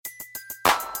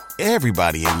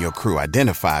Everybody in your crew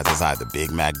identifies as either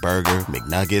Big Mac Burger,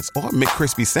 McNuggets, or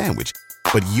McCrispy Sandwich.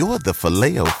 But you're the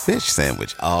Filet-O-Fish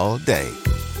Sandwich all day.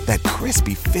 That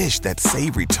crispy fish, that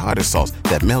savory tartar sauce,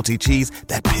 that melty cheese,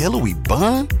 that pillowy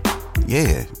bun.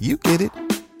 Yeah, you get it.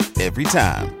 Every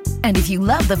time. And if you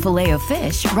love the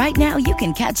Filet-O-Fish, right now you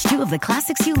can catch two of the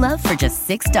classics you love for just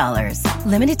 $6.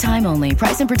 Limited time only.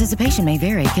 Price and participation may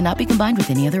vary. Cannot be combined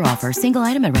with any other offer. Single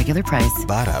item at regular price.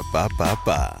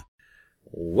 Ba-da-ba-ba-ba.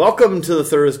 Welcome to the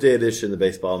Thursday edition of the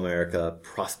Baseball America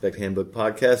Prospect Handbook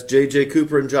Podcast. J.J.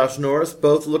 Cooper and Josh Norris,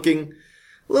 both looking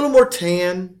a little more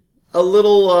tan, a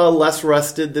little less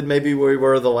rested than maybe we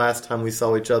were the last time we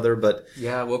saw each other. But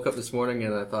yeah, I woke up this morning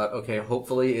and I thought, okay,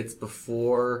 hopefully it's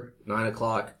before 9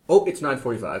 o'clock. Oh, it's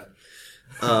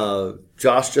 9:45.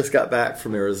 Josh just got back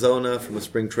from Arizona from a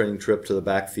spring training trip to the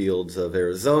backfields of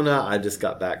Arizona. I just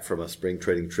got back from a spring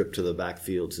training trip to the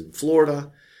backfields in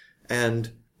Florida.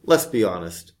 And let's be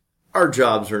honest, our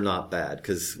jobs are not bad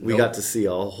because we got to see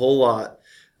a whole lot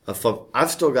of fun. I've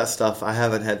still got stuff I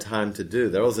haven't had time to do.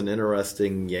 There was an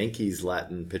interesting Yankees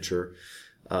Latin pitcher,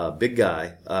 big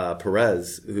guy,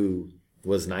 Perez, who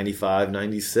was 95,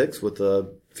 96 with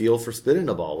a feel for spinning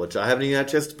a ball, which I haven't even had a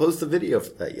chance to post the video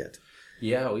for that yet.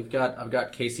 Yeah, I've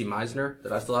got Casey Meisner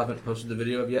that I still haven't posted the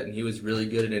video of yet, and he was really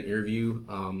good in an interview.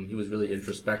 He was really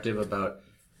introspective about,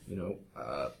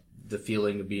 the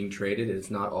feeling of being traded. It's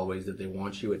not always that they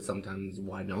want you. It's sometimes,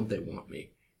 why don't they want me?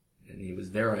 And he was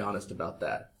very honest about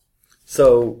that.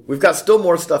 So we've got still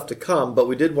more stuff to come, but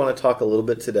we did want to talk a little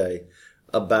bit today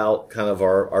about kind of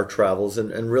our travels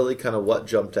and really kind of what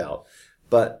jumped out.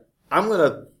 But I'm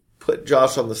going to put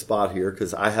Josh on the spot here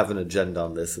because I have an agenda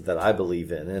on this that I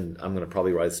believe in, and I'm going to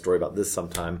probably write a story about this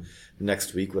sometime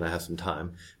next week when I have some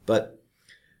time. But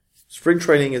spring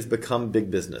training has become big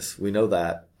business. We know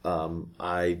that.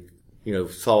 I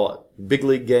saw big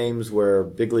league games where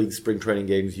big league spring training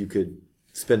games you could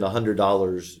spend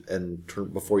 $100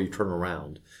 and before you turn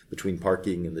around between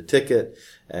parking and the ticket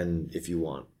and if you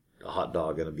want a hot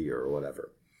dog and a beer or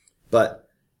whatever. But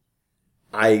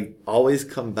I always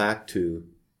come back to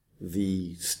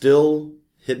the still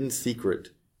hidden secret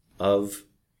of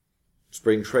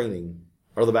spring training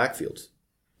are the backfields.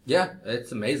 Yeah,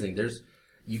 it's amazing.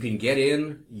 You can get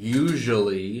in,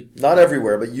 usually... Not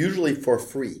everywhere, but usually for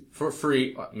free. For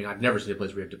free. I mean, I've never seen a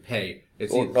place where you have to pay.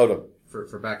 It's no.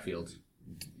 For backfields.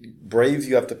 Braves,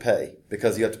 you have to pay,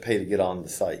 because you have to pay to get on the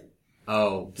site.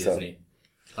 Oh, Disney.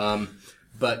 So.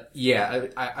 But, yeah,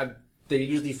 they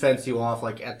usually fence you off,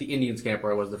 like at the Indians camp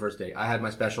where I was the first day. I had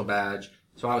my special badge,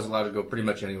 so I was allowed to go pretty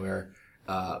much anywhere.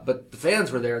 But the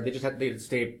fans were there. They just had to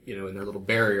stay, in their little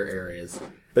barrier areas.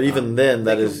 But even then,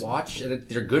 they can watch, and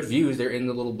they're good views. They're in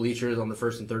the little bleachers on the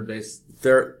first and third base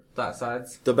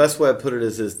sides. The best way I put it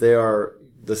is they are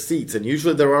the seats, and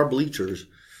usually there are bleachers,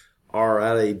 are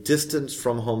at a distance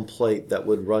from home plate that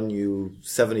would run you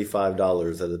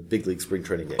 $75 at a big league spring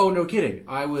training game. Oh, no kidding!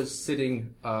 I was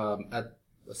sitting at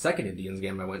the second Indians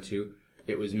game I went to.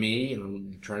 It was me, and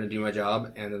I'm trying to do my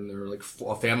job, and then there were like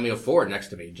a family of four next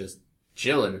to me, just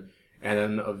chilling. And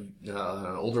then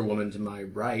an older woman to my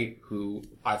right, who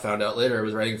I found out later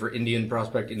was writing for Indian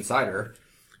Prospect Insider.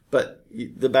 But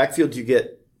the backfield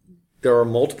there are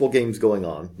multiple games going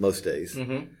on most days.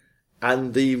 Mm-hmm.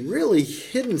 And the really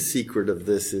hidden secret of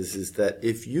this is that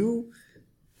if you,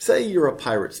 say you're a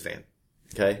Pirates fan,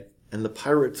 okay, and the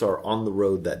Pirates are on the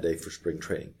road that day for spring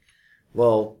training.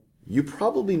 Well, you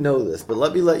probably know this, but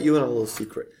let me let you in on a little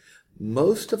secret.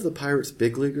 Most of the Pirates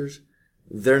big leaguers,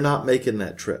 they're not making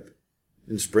that trip.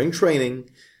 In spring training,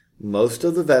 most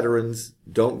of the veterans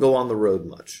don't go on the road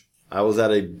much. I was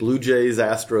at a Blue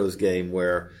Jays-Astros game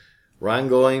where Ryan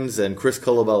Goins and Chris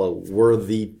Colabello were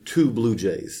the two Blue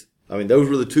Jays. I mean, those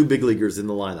were the two big leaguers in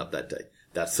the lineup that day.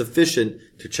 That's sufficient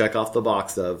to check off the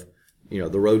box of,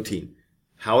 the road team.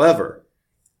 However,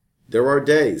 there are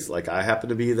days, like I happened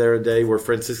to be there a day where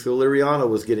Francisco Liriano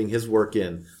was getting his work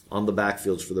in on the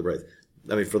backfields for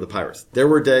the Pirates.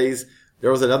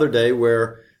 There was another day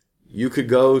where you could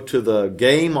go to the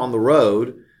game on the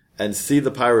road and see the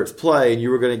Pirates play, and you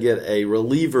were going to get a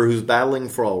reliever who's battling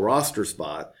for a roster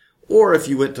spot. Or if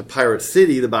you went to Pirate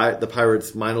City, the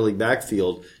Pirates minor league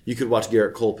backfield, you could watch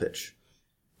Garrett Cole pitch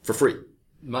for free.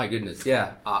 My goodness,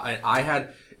 yeah.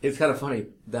 It's kind of funny.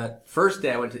 That first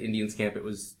day I went to Indians camp, it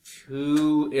was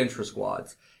 2 intra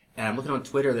squads. And I'm looking on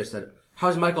Twitter, they said,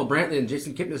 how's Michael Brantley and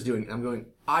Jason Kipnis doing? And I'm going,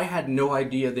 I had no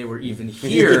idea they were even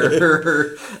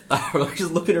here. I was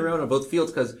just looking around on both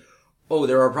fields because,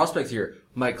 there are prospects here.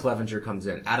 Mike Clevenger comes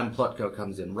in. Adam Plutko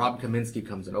comes in. Rob Kaminsky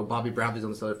comes in. Bobby Bradley's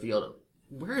on the center field.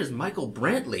 Where is Michael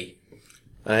Brantley?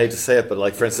 I hate to say it, but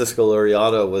like Francisco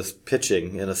Liriano was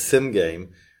pitching in a sim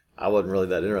game. I wasn't really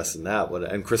that interested in that.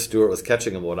 And Chris Stewart was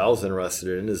catching him. What I was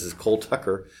interested in is Cole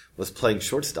Tucker was playing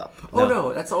shortstop. Oh,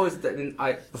 no, that's always...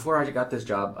 before I got this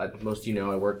job, most of you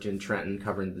know, I worked in Trenton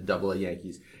covering the Double-A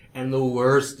Yankees. And the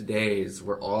worst days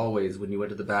were always when you went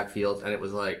to the backfield and it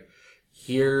was like,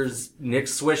 here's Nick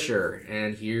Swisher,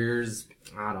 and here's,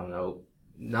 I don't know,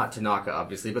 not Tanaka,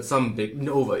 obviously, but some big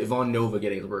Ivan Nova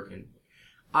getting the work in.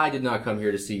 I did not come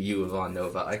here to see you, Ivan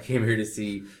Nova. I came here to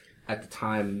see, at the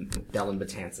time, Dellin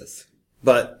Betances.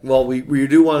 But, well, we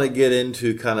do want to get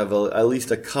into kind of at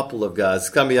least a couple of guys. It's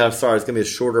going to be a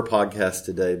shorter podcast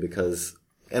today because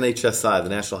NHSI, the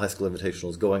National High School Invitational,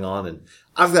 is going on, and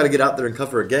I've got to get out there and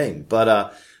cover a game.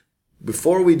 But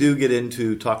before we do get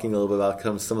into talking a little bit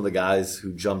about some of the guys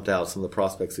who jumped out, some of the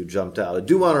prospects who jumped out, I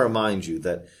do want to remind you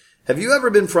that, have you ever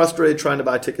been frustrated trying to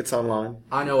buy tickets online?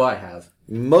 I know I have.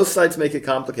 Most sites make it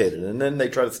complicated, and then they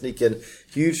try to sneak in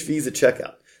huge fees at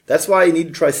checkout. That's why you need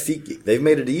to try SeatGeek. They've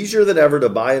made it easier than ever to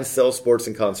buy and sell sports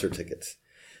and concert tickets.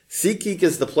 SeatGeek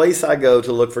is the place I go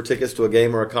to look for tickets to a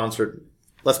game or a concert.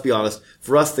 Let's be honest,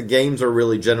 for us, the games are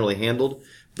really generally handled,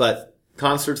 but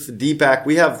concerts, the DPAC,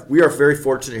 we are very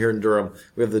fortunate here in Durham.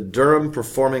 We have the Durham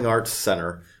Performing Arts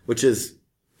Center, which is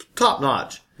top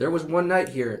notch. There was one night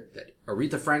here that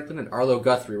Aretha Franklin and Arlo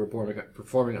Guthrie were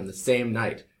performing on the same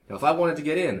night. Now, if I wanted to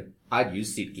get in, I'd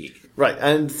use SeatGeek. Right,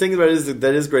 and the thing about it is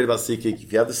that is great about SeatGeek.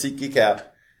 If you have the SeatGeek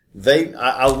app,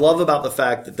 I love about the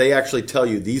fact that they actually tell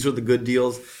you these are the good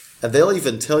deals, and they'll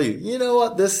even tell you, you know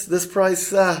what, this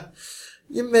price,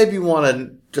 you maybe want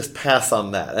to just pass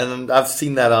on that. And I've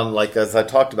seen that on, like, as I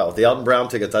talked about, with the Alton Brown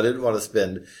tickets, I didn't want to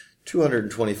spend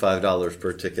 $225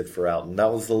 per ticket for Alton.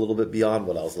 That was a little bit beyond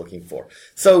what I was looking for.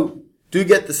 So, do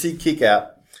get the SeatGeek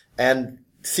app, and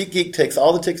SeatGeek takes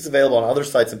all the tickets available on other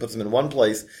sites and puts them in one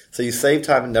place, so you save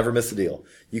time and never miss a deal.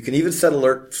 You can even set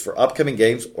alerts for upcoming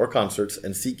games or concerts,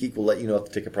 and SeatGeek will let you know if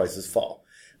the ticket prices fall.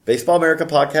 Baseball America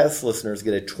podcast listeners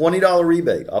get a $20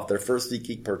 rebate off their first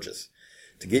SeatGeek purchase.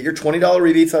 To get your $20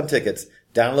 rebates on tickets,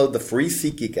 download the free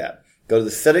SeatGeek app. Go to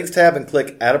the Settings tab and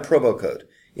click Add a Promo Code.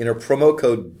 Enter promo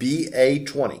code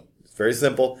BA20. It's very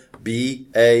simple,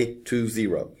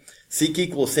 BA20.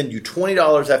 SeatGeek will send you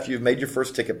 $20 after you've made your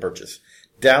first ticket purchase.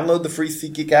 Download the free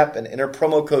SeatGeek app and enter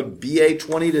promo code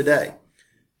BA20 today.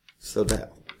 So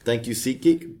that, thank you,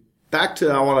 SeatGeek.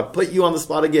 I want to put you on the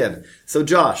spot again. So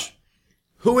Josh,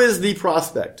 who is the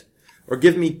prospect? Or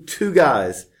give me two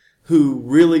guys who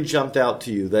really jumped out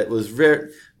to you that was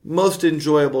most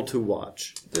enjoyable to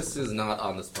watch. This is not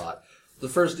on the spot. The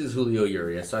first is Julio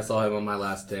Urias. I saw him on my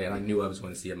last day, and I knew I was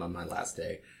going to see him on my last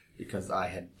day because I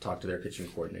had talked to their pitching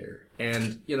coordinator.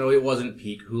 And, it wasn't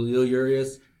peak Julio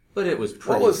Urias, but it was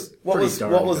pretty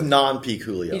What was non-peak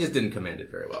Julio? He just didn't command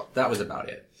it very well. That was about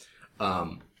it.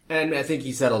 And I think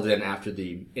he settled in after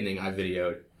the inning I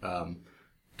videoed.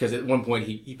 Because at one point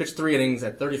he pitched 3 innings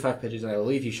at 35 pitches, and I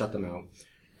believe he shut them out.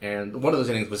 And one of those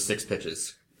innings was 6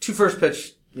 pitches. 2 first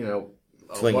pitch, a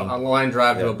line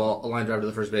drive to a ball, a line drive to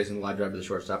the first baseman, a line drive to the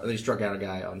shortstop, and then he struck out a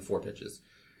guy on 4 pitches.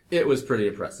 It was pretty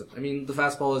impressive. I mean, the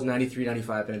fastball is 93,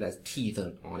 95, and it has teeth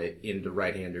on it into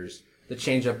right-handers. The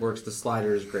changeup works. The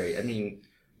slider is great. I mean,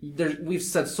 we've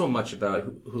said so much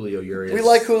about Julio Urias. We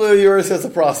like Julio Urias as a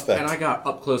prospect. And I got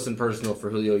up close and personal for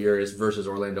Julio Urias versus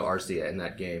Orlando Arcia in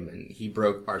that game, and he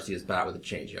broke Arcia's bat with a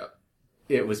changeup.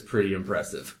 It was pretty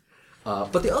impressive.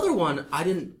 But the other one I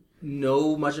didn't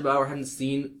know much about or hadn't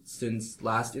seen since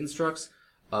last Instructs,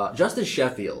 Justice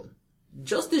Sheffield.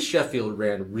 Justice Sheffield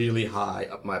ran really high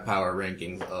up my power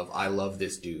rankings of I love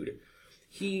this dude.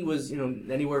 He was,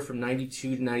 anywhere from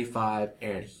 92 to 95,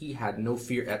 and he had no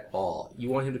fear at all. You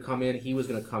want him to come in, he was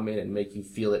going to come in and make you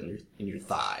feel it in your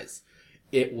thighs.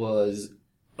 It was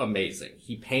amazing.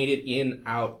 He painted in,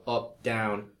 out, up,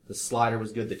 down. The slider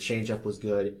was good. The changeup was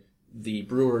good. The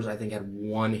Brewers, I think, had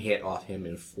 1 hit off him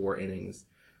in 4 innings.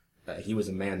 He was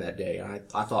a man that day. And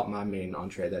I thought my main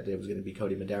entree that day was going to be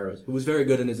Cody Medeiros, who was very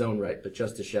good in his own right, but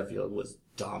Justice Sheffield was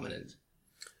dominant.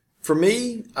 For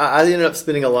me, I ended up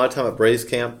spending a lot of time at Braves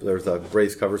camp. There's a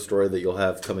Braves cover story that you'll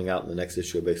have coming out in the next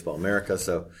issue of Baseball America,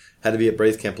 so had to be at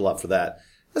Braves camp a lot for that.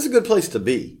 That's a good place to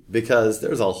be because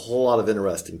there's a whole lot of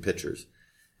interesting pitchers.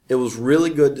 It was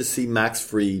really good to see Max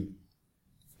Fried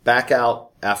back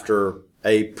out after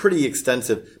a pretty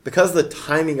extensive, because of the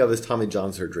timing of his Tommy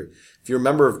John surgery. If you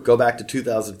remember, go back to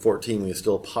 2014 when he was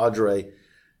still a Padre.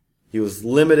 He was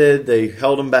limited. They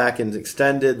held him back and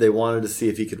extended. They wanted to see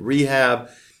if he could rehab.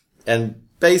 And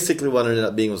basically what it ended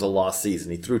up being was a lost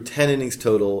season. He threw 10 innings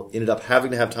total, ended up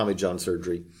having to have Tommy John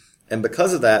surgery. And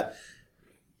because of that,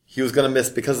 he was going to miss,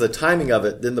 because of the timing of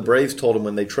it. Then the Braves told him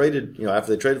when they traded,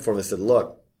 after they traded for him, they said,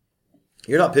 look,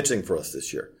 you're not pitching for us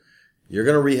this year. You're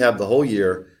going to rehab the whole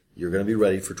year. you're going to be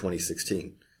ready for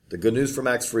 2016. The good news for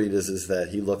Max Fried is that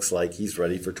he looks like he's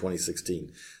ready for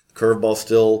 2016. The curveball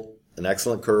still an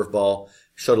excellent curveball.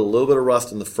 Showed a little bit of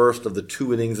rust in the first of the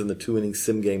 2 innings in the 2-inning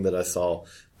sim game that I saw.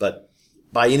 But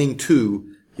by inning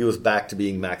 2, he was back to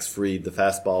being Max Fried. The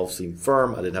fastball seemed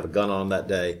firm. I didn't have a gun on him that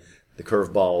day. The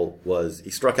curveball he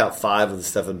struck out 5 of the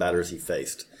 7 batters he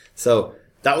faced. So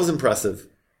that was impressive.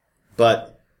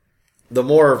 But the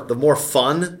more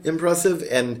fun impressive,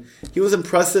 and he was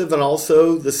impressive and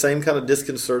also the same kind of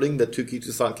disconcerting that Touki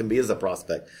Toussaint can be as a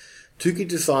prospect. Touki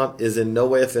Toussaint is in no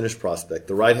way a finished prospect.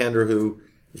 The right-hander who,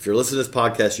 if you're listening to this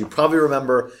podcast, you probably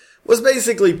remember, was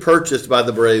basically purchased by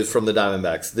the Braves from the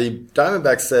Diamondbacks. The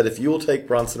Diamondbacks said, if you will take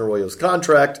Bronson Arroyo's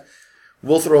contract,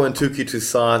 we'll throw in Touki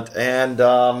Toussaint and,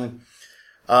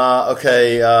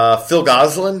 Phil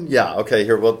Gosselin? Yeah, okay,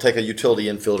 here, we'll take a utility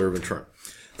infielder in return.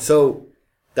 So,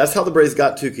 that's how the Braves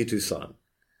got Touki Toussaint.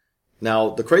 Now,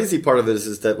 the crazy part of it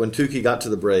is that when Touki got to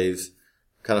the Braves,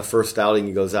 kind of first outing,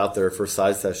 he goes out there, first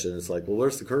side session, it's like, well,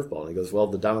 where's the curveball? And he goes, well,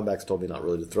 the Diamondbacks told me not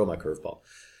really to throw my curveball.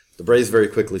 The Braves very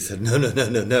quickly said,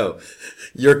 no.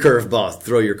 Your curveball,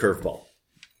 throw your curveball.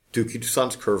 Touki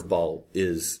Toussaint's curveball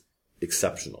is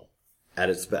exceptional at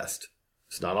its best.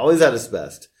 It's not always at its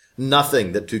best.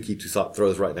 Nothing that Touki Toussaint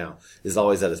throws right now is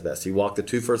always at its best. He walked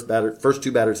the first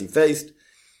 2 batters he faced.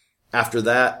 After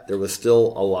that, there was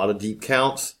still a lot of deep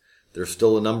counts. There's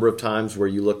still a number of times where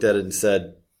you looked at it and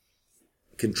said,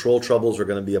 control troubles are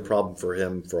going to be a problem for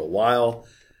him for a while.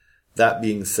 That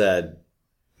being said,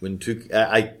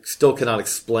 I still cannot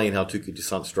explain how Touki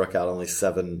Toussaint struck out only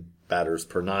 7 batters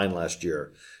per 9 last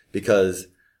year, because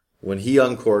when he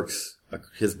uncorks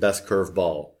his best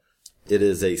curveball, it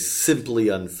is a simply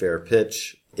unfair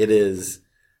pitch. It is,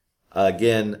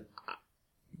 again,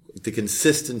 the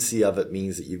consistency of it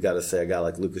means that you've got to say a guy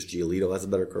like Lucas Giolito has a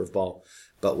better curveball.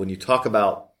 But when you talk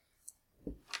about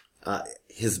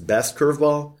his best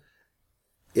curveball,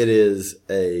 it is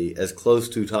as close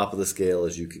to top of the scale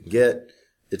as you can get.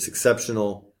 It's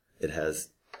exceptional. It has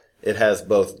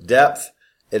both depth.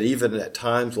 It even at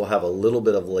times will have a little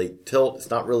bit of late tilt. It's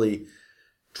not really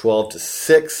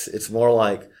 12-6. It's more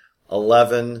like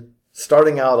 11,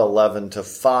 starting out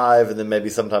 11-5, and then maybe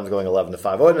sometimes going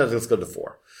 11-5. Oh, no, let's go to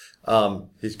 4.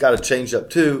 He's got a changeup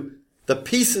too. The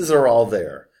pieces are all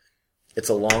there. It's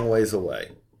a long ways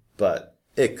away, but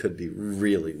it could be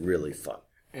really, really fun.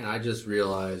 And I just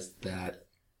realized that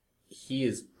he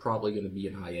is probably going to be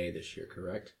in high A this year,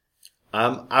 correct?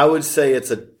 I would say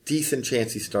it's a decent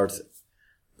chance he starts it.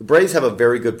 The Braves have a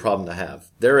very good problem to have.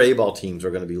 Their A-ball teams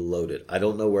are going to be loaded. I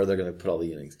don't know where they're going to put all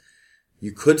the innings.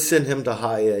 You could send him to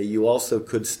high A. You also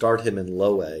could start him in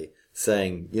low A,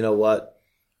 saying, you know what?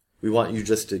 We want you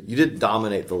you didn't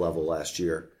dominate the level last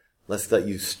year. Let's let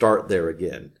you start there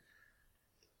again.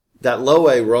 That low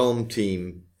A Rome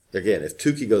team, again, if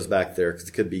Touki goes back there, because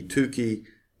it could be Touki,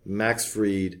 Max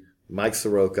Fried, Mike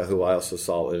Soroka, who I also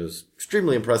saw, it was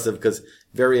extremely impressive because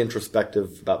very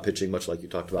introspective about pitching, much like you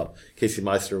talked about. Casey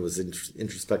Meissner was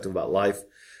introspective about life.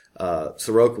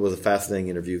 Soroka was a fascinating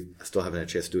interview. I still haven't had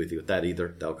a chance to do anything with that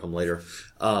either. That'll come later.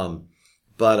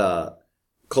 But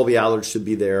Colby Allard should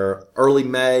be there. Early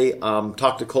May,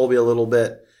 talked to Colby a little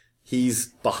bit. He's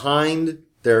behind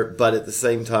there, but at the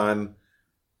same time,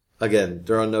 again,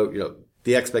 there are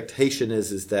the expectation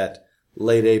is that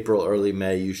late April, early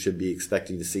May, you should be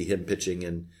expecting to see him pitching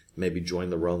and maybe join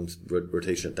the Rome's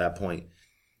rotation at that point.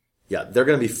 Yeah, they're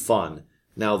going to be fun.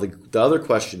 Now, the other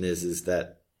question is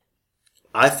that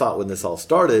I thought when this all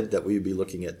started that we would be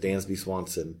looking at Dansby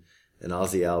Swanson and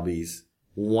Ozzie Albies,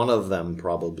 one of them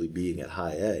probably being at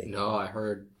high A. No, I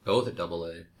heard both at double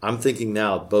A. I'm thinking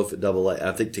now both at double A.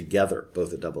 I think together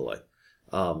both at double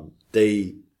A.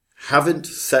 They haven't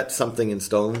set something in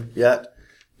stone yet.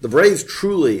 The Braves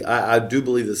truly, I do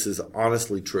believe this is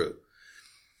honestly true.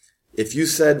 If you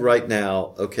said right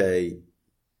now, okay,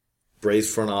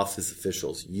 Braves front office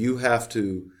officials, you have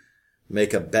to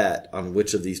make a bet on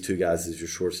which of these 2 guys is your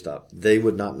shortstop, they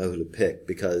would not know who to pick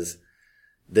because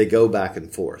they go back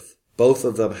and forth. Both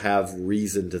of them have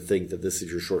reason to think that this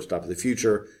is your shortstop of the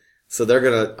future. So they're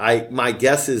going to, my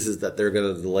guess is that they're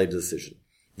going to delay the decision.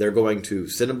 They're going to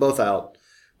send them both out.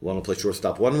 One will play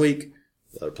shortstop 1 week.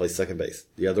 The other plays second base.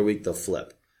 The other week they'll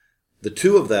flip. The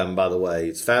 2 of them, by the way,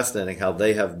 it's fascinating how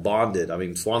they have bonded. I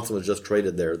mean, Swanson was just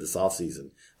traded there this offseason.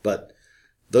 But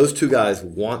those 2 guys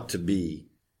want to be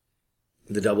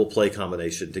the double play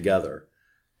combination together.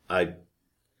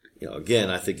 Again,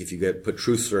 I think if you put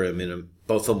Truther in them,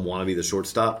 both of them want to be the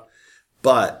shortstop.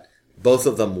 But both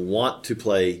of them want to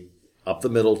play up the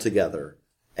middle together.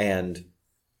 And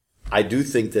I do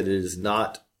think that it is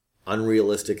not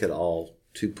unrealistic at all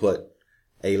to put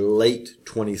a late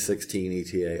 2016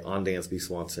 ETA on Dansby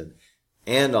Swanson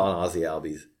and on Ozzie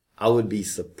Albies, I would be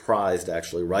surprised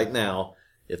actually right now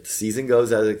if the season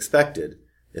goes as expected,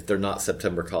 if they're not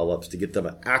September call-ups, to get them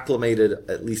acclimated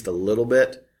at least a little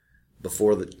bit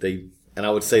before they. And I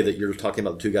would say that you're talking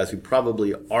about the two guys who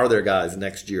probably are their guys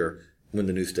next year when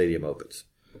the new stadium opens.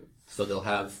 So they'll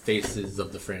have faces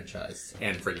of the franchise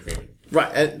and Freddie Freeman.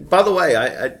 Right. And by the way,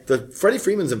 the Freddie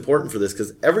Freeman's important for this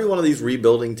because every one of these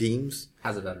rebuilding teams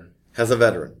has a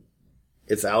veteran.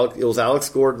 It was Alex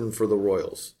Gordon for the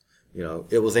Royals. You know,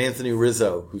 it was Anthony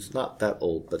Rizzo, who's not that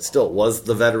old, but still was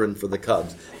the veteran for the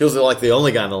Cubs. He was like the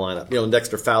only guy in the lineup. You know,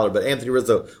 Dexter Fowler, but Anthony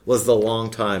Rizzo was the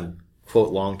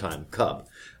quote, long time Cub.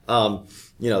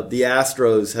 You know, the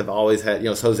Astros have always had,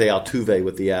 it's Jose Altuve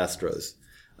with the Astros.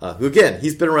 Who again,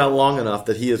 he's been around long enough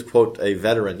that he is, quote, a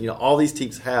veteran. You know, all these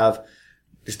teams have,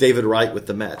 it's David Wright with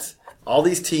the Mets. All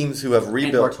these teams who have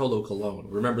rebuilt. And Bartolo Colon.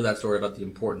 Remember that story about the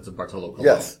importance of Bartolo Colon?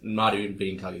 Yes. Not even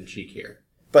being tongue-in-cheek here.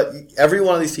 But every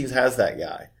one of these teams has that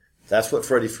guy. That's what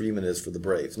Freddie Freeman is for the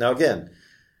Braves. Now again,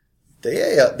 the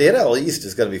NL East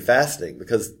is going to be fascinating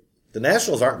because the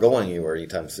Nationals aren't going anywhere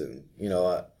anytime soon. You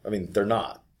know, they're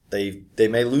not. They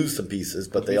may lose some pieces,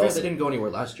 but they didn't go anywhere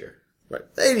last year. Right.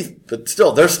 But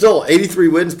still, they're still 83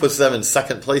 wins puts them in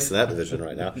second place in that division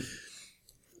right now.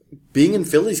 Being in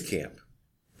Phillies camp,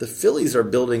 the Phillies are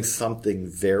building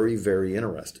something very, very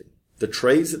interesting. The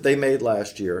trades that they made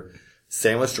last year,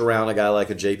 sandwiched around a guy like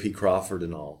a J.P. Crawford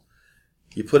and all,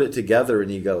 you put it together and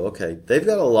you go, okay, they've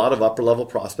got a lot of upper-level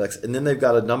prospects, and then they've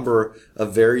got a number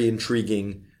of very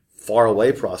intriguing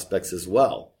far-away prospects as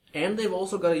well. And they've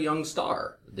also got a young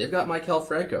star. They've got Maikel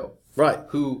Franco. Right.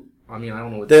 Who, I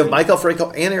don't know what they have Maikel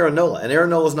Franco and Aaron Nola. And Aaron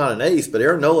Nola's not an ace, but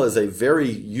Aaron Nola is a very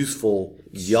useful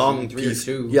young piece.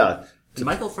 Yeah.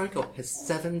 Maikel Franco has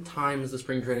 7 times the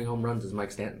spring training home runs as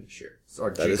Mike Stanton this year.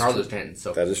 Or Carlos Stanton.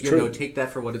 So that is true. Take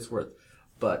that for what it's worth.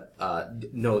 But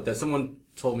no, that someone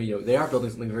told me they are building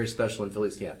something very special in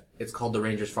Phillies camp. It's called the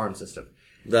Rangers farm system.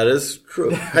 That is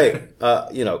true. Hey,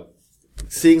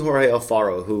 seeing Jorge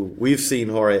Alfaro, who we've seen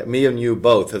me and you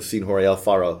both have seen Jorge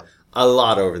Alfaro a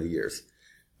lot over the years.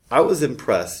 I was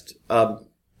impressed.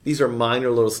 These are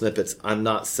minor little snippets. I'm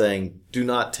not saying do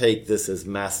not take this as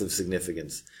massive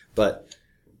significance, but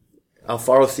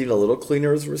Alfaro seemed a little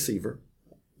cleaner as a receiver.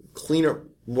 Cleaner,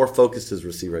 more focused as a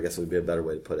receiver, I guess would be a better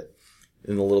way to put it.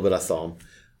 In the little bit I saw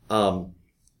him.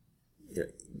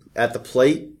 At the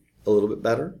plate, a little bit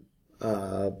better.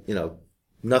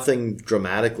 Nothing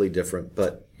dramatically different,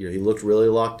 but he looked really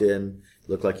locked in.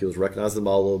 Looked like he was recognizing the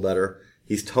ball a little better.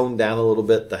 He's toned down a little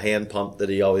bit the hand pump that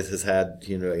he always has had,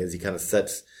 as he kind of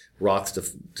sets rocks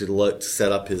to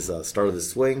set up his start of the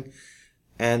swing.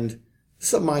 And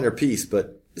it's a minor piece,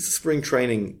 but it's a spring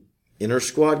training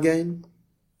inter-squad game.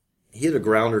 He hit a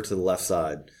grounder to the left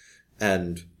side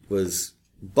and was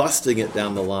busting it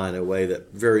down the line in a way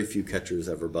that very few catchers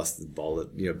ever busted the ball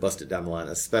busted down the line,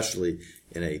 especially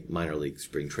in a minor league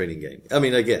spring training game.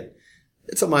 Again,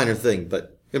 it's a minor thing,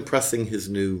 but impressing his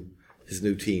new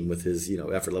team with his,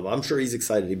 effort level. I'm sure he's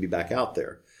excited to be back out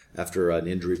there after an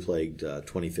injury-plagued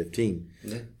 2015.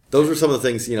 Yeah. Those are some of the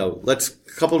things, let's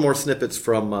a couple more snippets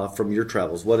from your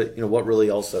travels. What really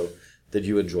also did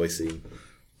you enjoy seeing?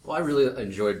 Well, I really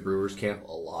enjoyed Brewers Camp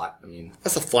a lot.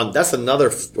 That's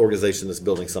another organization that's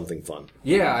building something fun.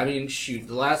 Yeah, the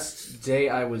last day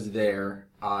I was there,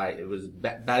 it was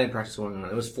batting practice going on.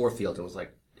 It was 4 fields. It was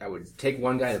like, I would take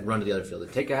one guy and run to the other field.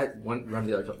 I'd take a guy, run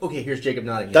to the other field. Okay, here's Jacob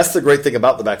Nottingham. That's the great thing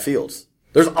about the backfields.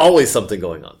 There's always something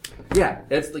going on. Yeah,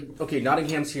 it's like, okay,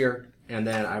 Nottingham's here, and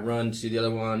then I run to the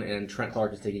other one, and Trent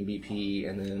Clark is taking BP,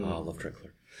 and then... Oh, I love Trent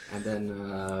Clark. And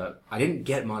then, I didn't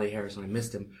get Monty Harrison. I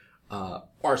missed him.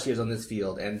 Arcia is on this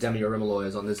field, and Demi Orimaloy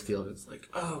is on this field. It's like,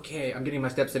 oh, okay, I'm getting my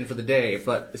steps in for the day,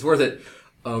 but it's worth it.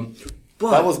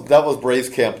 But that was Braves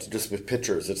camp just with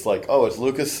pitchers. It's like, oh, it's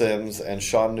Lucas Sims and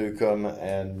Sean Newcomb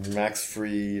and Max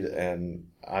Fried, and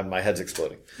my head's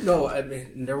exploding. No,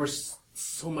 there was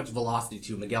so much velocity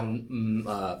to Miguel.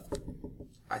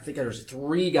 I think there was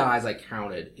 3 guys I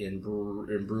counted in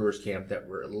Brewers camp that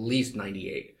were at least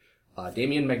 98.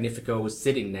 Damian Magnifico was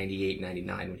sitting 98,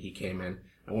 99 when he came in.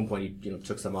 At one point, he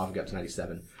took some off and got to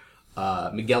 97.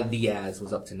 Miguel Diaz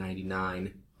was up to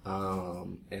 99,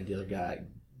 and the other guy,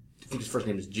 I think his first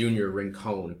name is Junior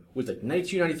Rincon, was like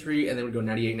 92, 93, and then would go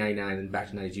 98, 99, and back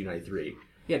to 92, 93.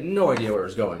 He had no idea where it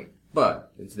was going,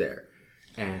 but it's there.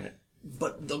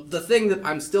 But the thing that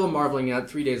I'm still marveling at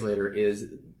 3 days later is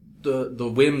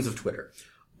the whims of Twitter.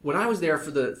 When I was there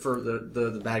for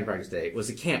the batting practice day, it was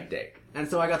a camp day, and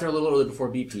so I got there a little early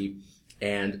before BP.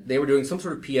 And they were doing some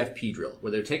sort of PFP drill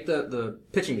where they would take the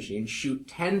pitching machine, shoot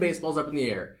 10 baseballs up in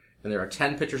the air, and there are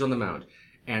 10 pitchers on the mound.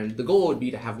 And the goal would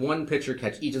be to have one pitcher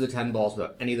catch each of the 10 balls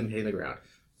without any of them hitting the ground.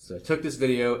 So I took this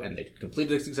video, and they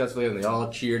completed it successfully, and they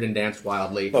all cheered and danced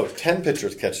wildly. No, 10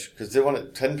 pitchers catch, because they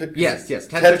wanted 10 pitchers? Yes.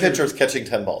 10 pitchers catching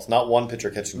 10 balls, not one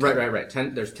pitcher catching 10.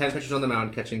 Right. There's 10 pitchers on the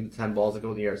mound catching the 10 balls that go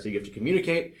in the air, so you have to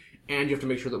communicate, and you have to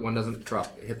make sure that one doesn't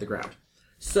hit the ground.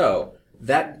 So,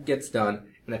 that gets done,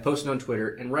 and I posted on Twitter,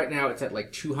 and right now it's at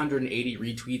like 280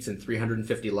 retweets and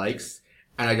 350 likes,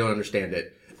 and I don't understand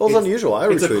it. Well, it's unusual. I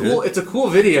retweeted it. It's a cool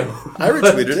video. I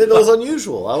retweeted it. It was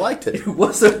unusual. I liked it. It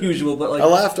was unusual, but like... I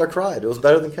laughed, I cried. It was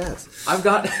better than Cats. I've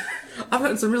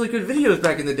gotten some really good videos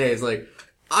back in the days. Like,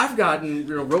 I've gotten,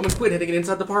 Roman Quinn hitting an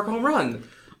inside the park home run.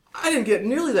 I didn't get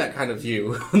nearly that kind of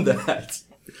view on that.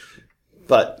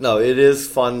 But, no, it is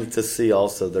fun to see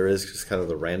also. There is just kind of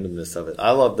the randomness of it.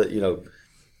 I love that,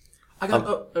 I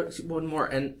got one more,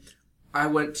 and I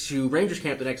went to Rangers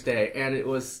camp the next day, and it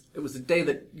was the day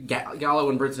that Gallo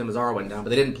and Brinson and Mazzara went down, but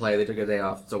they didn't play. They took a day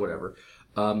off, so whatever.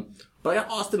 But I got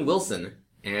Austin Wilson,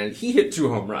 and he hit 2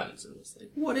 home runs. And I was like,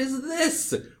 what is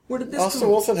this? Where did this come from? Austin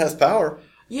Wilson has power.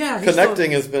 Yeah.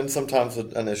 Connecting has been sometimes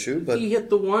an issue, but... He hit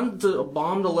the one to a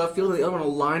bomb to left field, and the other one a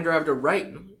line drive to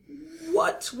right.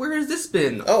 What? Where has this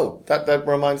been? Oh, that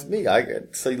reminds me. I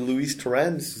say Luis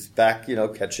Torrens is back,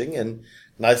 catching, and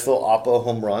nice little Oppo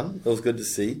home run. That was good to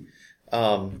see.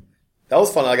 That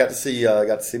was fun. I got to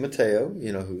see Mateo,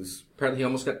 who's... Apparently he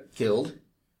almost got killed.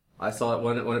 I saw it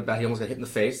when it he almost got hit in the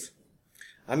face.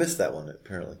 I missed that one,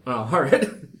 apparently. Oh, alright.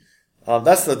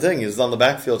 That's the thing, is on the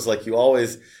backfield, it's like I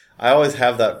always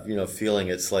have that, feeling.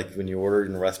 It's like when you order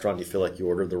in a restaurant, you feel like you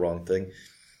ordered the wrong thing.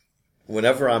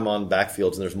 Whenever I'm on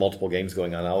backfields and there's multiple games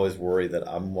going on, I always worry that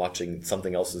I'm watching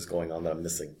something else is going on that I'm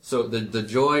missing. So the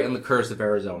joy and the curse of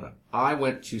Arizona. I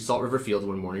went to Salt River Field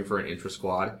one morning for an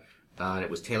intra-squad. And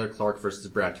it was Taylor Clark versus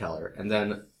Brad Keller. And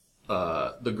then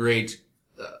the great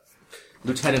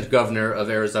Lieutenant Governor of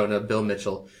Arizona, Bill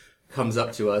Mitchell, comes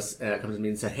up to us, comes to me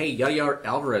and said, hey, Yadier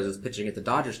Alvarez is pitching at the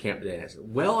Dodgers camp today. And I said,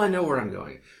 well, I know where I'm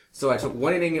going. So I took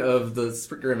one inning of the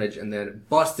scrimmage and then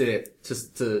busted it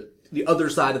to the other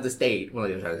side of the state. Well,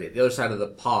 the other side of the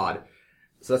pod.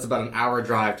 So that's about an hour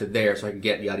drive to there so I could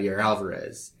get Yadier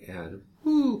Alvarez. And,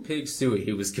 Pig Suey,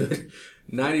 he was good.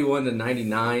 91 to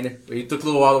 99. He took a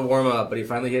little while to warm up, but he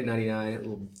finally hit 99. A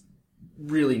little,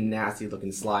 really nasty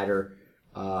looking slider.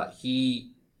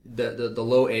 The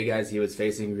low A guys he was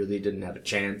facing really didn't have a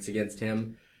chance against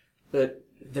him. But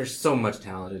there's so much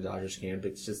talent in Dodgers camp.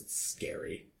 It's just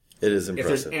scary. It is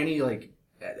impressive.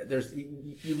 If there's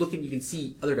any, you look and you can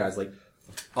see other guys like,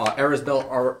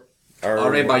 Arizbel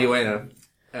Arre-Bayuena.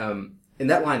 In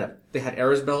that lineup, they had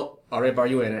Arizbel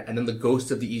Arre-Bayuena, and then the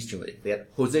ghost of the Eastern League. They had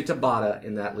Jose Tabata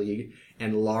in that league,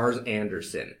 and Lars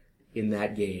Anderson in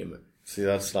that game. See,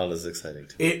 that's not as exciting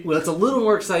to me. Well, it's a little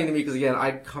more exciting to me because, again,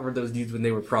 I covered those dudes when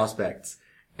they were prospects,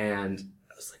 and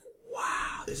I was like,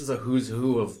 wow, this is a who's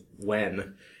who of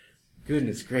when.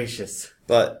 Goodness gracious.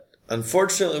 But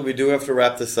unfortunately, we do have to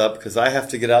wrap this up because I have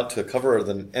to get out to cover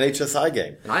the NHSI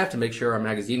game. And I have to make sure our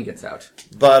magazine gets out.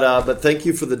 But thank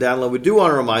you for the download. We do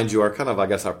want to remind you, our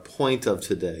point of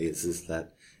today is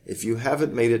that if you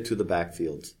haven't made it to the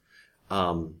backfields,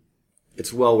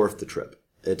 it's well worth the trip.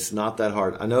 It's not that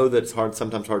hard. I know that it's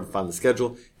sometimes hard to find the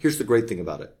schedule. Here's the great thing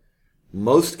about it.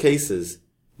 Most cases,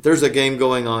 there's a game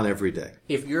going on every day.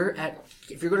 If you're going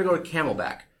to go to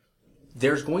Camelback,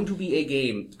 there's going to be a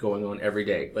game going on every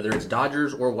day, whether it's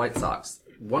Dodgers or White Sox.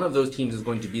 One of those teams is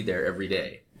going to be there every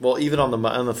day. Well, even on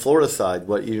the Florida side,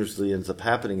 what usually ends up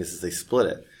happening is they split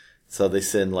it. So they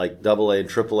send AA and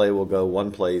AAA will go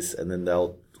one place, and then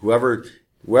whoever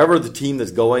the team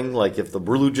that's going, like if the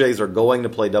Blue Jays are going to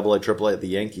play AA, AAA at the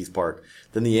Yankees Park,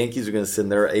 then the Yankees are going to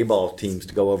send their A-ball teams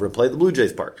to go over and play the Blue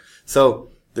Jays Park. So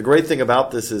the great thing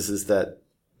about this is that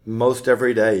most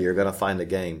every day you're going to find a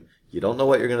game. You don't know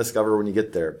what you're going to discover when you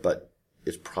get there, but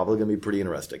it's probably going to be pretty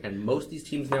interesting. And most of these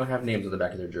teams now have names on the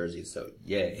back of their jerseys, so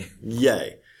yay.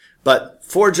 Yay. But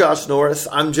for Josh Norris,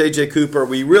 I'm JJ Cooper.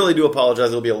 We really do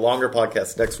apologize. It'll be a longer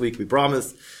podcast next week, we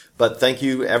promise. But thank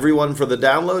you, everyone, for the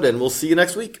download, and we'll see you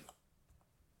next week.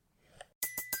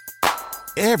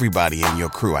 Everybody in your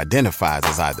crew identifies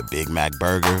as either Big Mac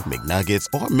Burger, McNuggets,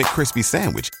 or McCrispy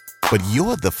Sandwich. But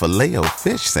you're the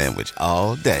Filet-O-Fish Sandwich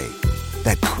all day.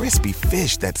 That crispy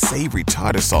fish, that savory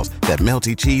tartar sauce, that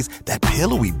melty cheese, that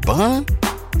pillowy bun.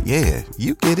 Yeah,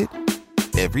 you get it.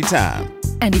 Every time.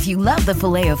 And if you love the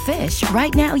Filet-O-Fish,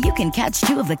 right now you can catch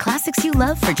 2 of the classics you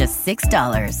love for just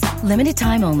 $6. Limited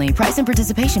time only. Price and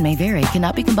participation may vary.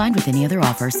 Cannot be combined with any other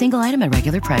offer. Single item at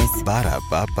regular price.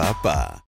 Ba-da-ba-ba-ba.